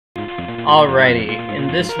Alrighty,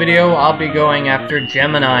 in this video I'll be going after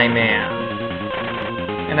Gemini Man.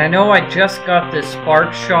 And I know I just got this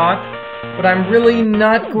spark shot, but I'm really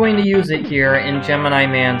not going to use it here in Gemini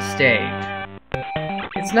Man's stage.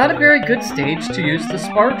 It's not a very good stage to use the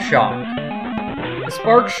spark shock. The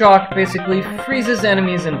spark shock basically freezes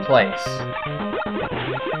enemies in place.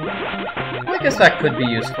 I guess that could be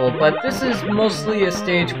useful, but this is mostly a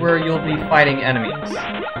stage where you'll be fighting enemies.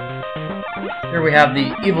 Here we have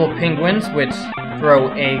the evil penguins, which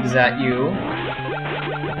throw eggs at you.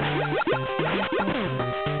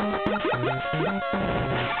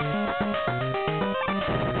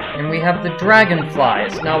 And we have the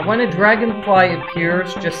dragonflies. Now, when a dragonfly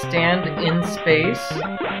appears, just stand in space.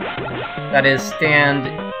 That is, stand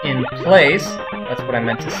in place. That's what I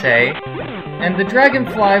meant to say. And the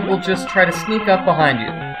dragonfly will just try to sneak up behind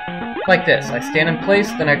you. Like this. I stand in place,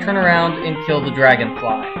 then I turn around and kill the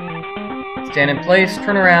dragonfly. Stand in place,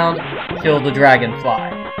 turn around, kill the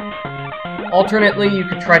dragonfly. Alternately, you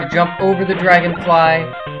could try to jump over the dragonfly.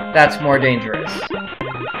 That's more dangerous.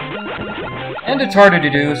 And it's harder to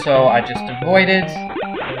do, so I just avoid it.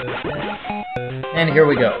 And here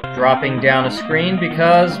we go, dropping down a screen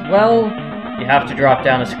because, well, you have to drop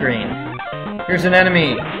down a screen. Here's an enemy.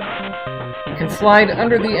 You can slide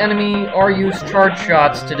under the enemy or use charge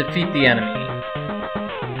shots to defeat the enemy.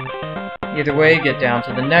 Either way, get down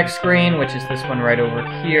to the next screen, which is this one right over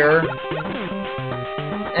here.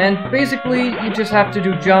 And basically, you just have to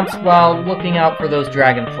do jumps while looking out for those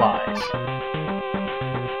dragonflies.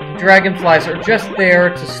 The dragonflies are just there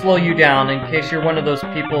to slow you down in case you're one of those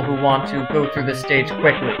people who want to go through the stage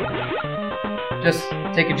quickly. Just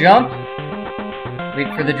take a jump, wait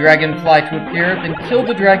for the dragonfly to appear, then kill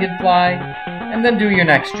the dragonfly, and then do your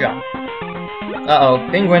next jump. Uh-oh,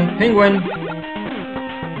 penguin, penguin!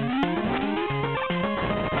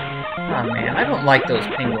 Oh man, I don't like those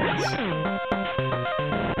penguins.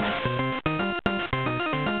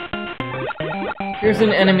 Here's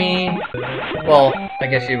an enemy. Well, I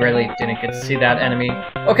guess you really didn't get to see that enemy.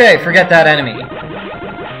 Okay, forget that enemy.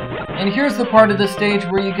 And here's the part of the stage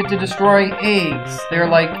where you get to destroy eggs. They're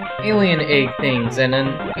like alien egg things, and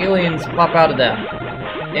then aliens pop out of them.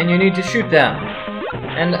 And you need to shoot them.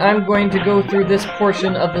 And I'm going to go through this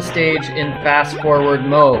portion of the stage in fast-forward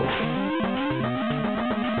mode.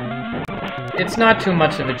 It's not too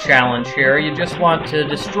much of a challenge here, you just want to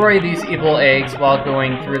destroy these evil eggs while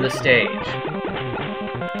going through the stage.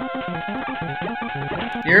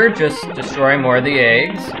 Here, just destroy more of the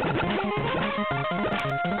eggs.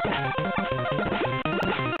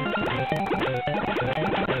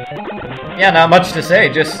 Yeah, not much to say,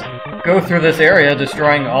 just go through this area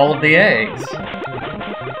destroying all of the eggs.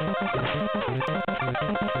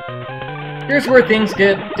 Here's where things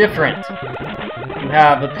get different. You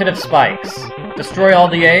have a pit of spikes. Destroy all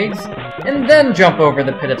the eggs, and then jump over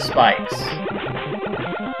the pit of spikes.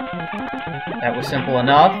 That was simple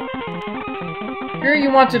enough. Here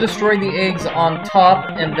you want to destroy the eggs on top,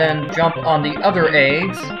 and then jump on the other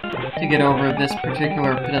eggs to get over this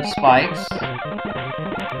particular pit of spikes.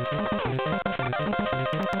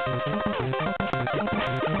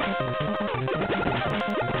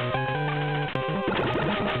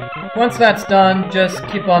 Once that's done, just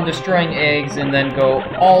keep on destroying eggs and then go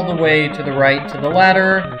all the way to the right to the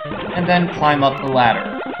ladder, and then climb up the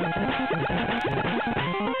ladder.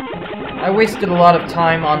 I wasted a lot of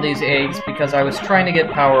time on these eggs because I was trying to get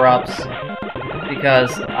power-ups,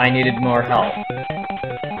 because I needed more help.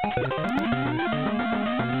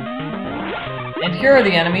 And here are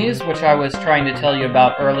the enemies, which I was trying to tell you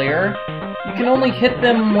about earlier. You can only hit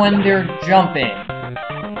them when they're jumping.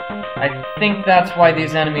 I think that's why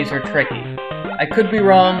these enemies are tricky. I could be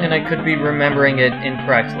wrong, and I could be remembering it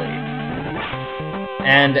incorrectly.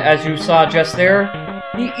 And as you saw just there,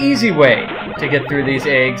 the easy way to get through these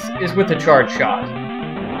eggs is with a charge shot.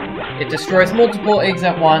 It destroys multiple eggs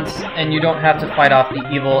at once, and you don't have to fight off the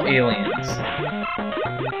evil aliens.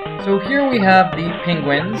 So here we have the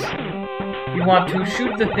penguins. You want to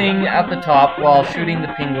shoot the thing at the top while shooting the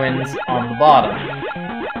penguins on the bottom.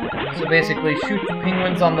 So basically, shoot the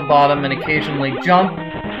penguins on the bottom and occasionally jump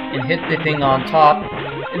and hit the thing on top.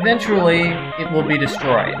 Eventually, it will be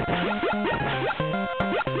destroyed.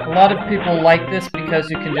 A lot of people like this because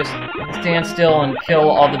you can just stand still and kill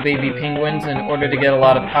all the baby penguins in order to get a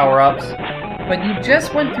lot of power-ups. But you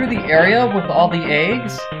just went through the area with all the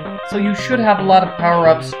eggs, so you should have a lot of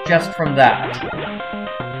power-ups just from that.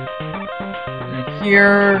 And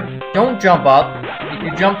here, don't jump up. If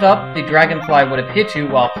you jumped up, the dragonfly would have hit you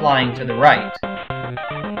while flying to the right.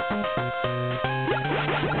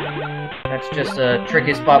 That's just a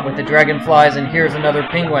tricky spot with the dragonflies, and here's another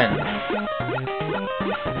penguin.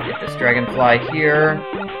 Get this dragonfly here.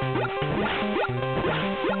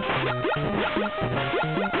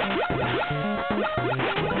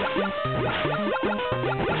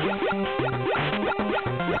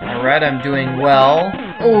 Alright, I'm doing well.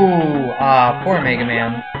 Ooh, poor Mega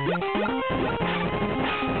Man.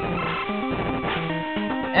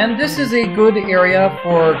 And this is a good area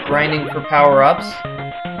for grinding for power-ups.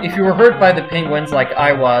 If you were hurt by the penguins like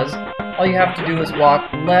I was, all you have to do is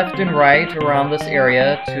walk left and right around this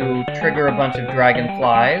area to trigger a bunch of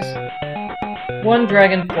dragonflies. One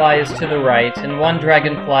dragonfly is to the right, and one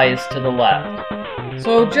dragonfly is to the left.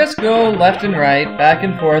 So just go left and right, back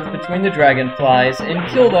and forth between the dragonflies, and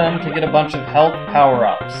kill them to get a bunch of health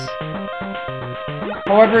power-ups.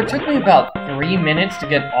 However, it took me about 3 minutes to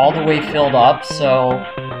get all the way filled up, so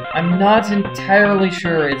I'm not entirely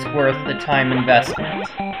sure it's worth the time investment.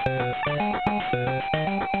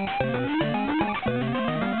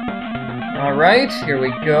 Alright, here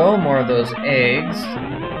we go, more of those eggs.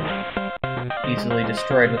 Easily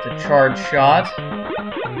destroyed with a charge shot.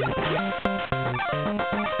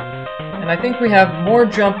 And I think we have more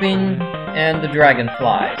jumping and the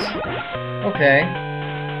dragonflies. Okay.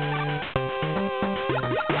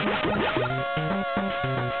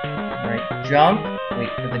 Alright, jump, wait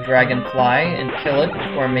for the dragonfly, and kill it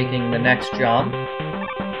before making the next jump.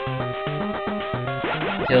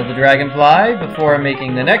 Kill the dragonfly before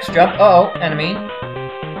making the next jump. Uh-oh, enemy.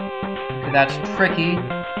 Okay, that's tricky.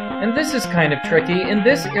 And this is kind of tricky. In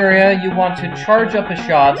this area, you want to charge up a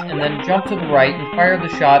shot and then jump to the right and fire the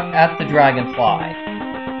shot at the dragonfly.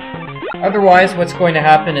 Otherwise, what's going to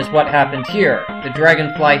happen is what happened here. The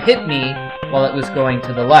dragonfly hit me while it was going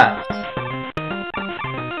to the left.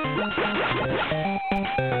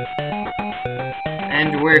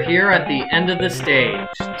 And we're here at the end of the stage.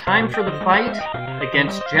 Time for the fight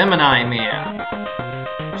against Gemini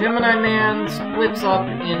Man. Gemini Man splits up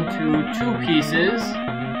into 2 pieces,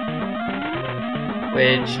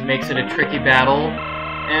 which makes it a tricky battle.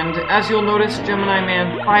 And as you'll notice, Gemini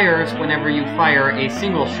Man fires whenever you fire a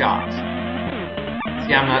single shot.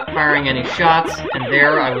 See, I'm not firing any shots, and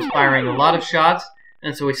there I was firing a lot of shots,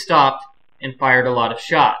 and so he stopped and fired a lot of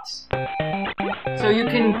shots. So you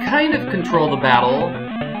can kind of control the battle,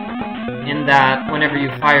 in that whenever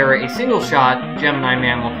you fire a single shot, Gemini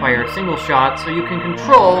Man will fire a single shot, so you can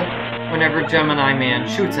control whenever Gemini Man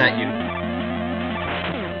shoots at you.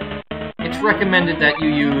 It's recommended that you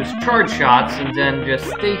use charge shots and then just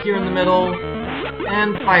stay here in the middle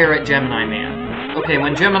and fire at Gemini Man. Okay,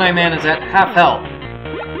 when Gemini Man is at half health,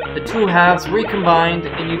 the 2 halves recombined,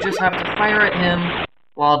 and you just have to fire at him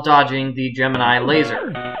while dodging the Gemini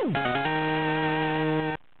laser.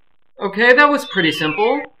 Okay, that was pretty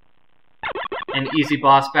simple. An easy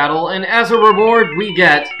boss battle, and as a reward we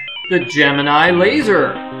get the Gemini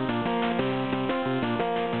laser.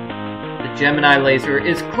 The Gemini laser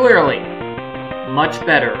is clearly much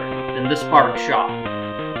better than the Spark Shot.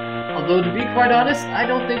 Although to be quite honest, I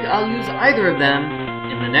don't think I'll use either of them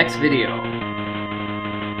in the next video.